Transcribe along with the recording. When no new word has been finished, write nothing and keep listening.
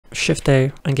Shift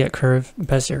A and get curve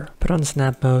Bezier. Put on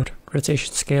snap mode,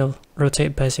 rotation scale,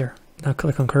 rotate Bezier. Now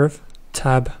click on curve,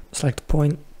 tab, select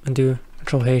point and do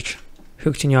Ctrl H,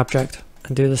 hook to new object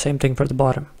and do the same thing for the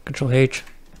bottom. Ctrl H,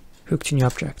 hook to new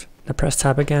object. Now press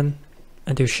tab again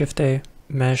and do Shift A,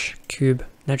 mesh, cube.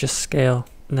 Now just scale.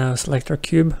 Now select our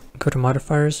cube, go to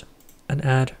modifiers and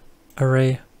add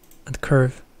array and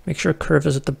curve. Make sure curve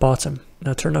is at the bottom.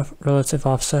 Now turn off relative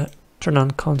offset, turn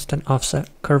on constant offset,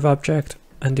 curve object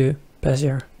and do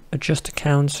Bezier. Adjust the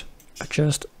counts,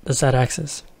 adjust the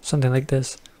z-axis, something like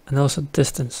this, and also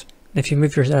distance. If you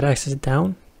move your z-axis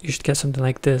down, you should get something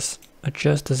like this.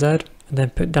 Adjust the z and then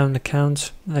put down the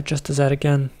counts, and adjust the z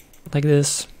again, like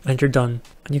this, and you're done.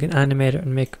 And you can animate it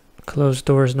and make closed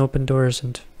doors and open doors,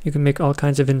 and you can make all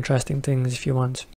kinds of interesting things if you want.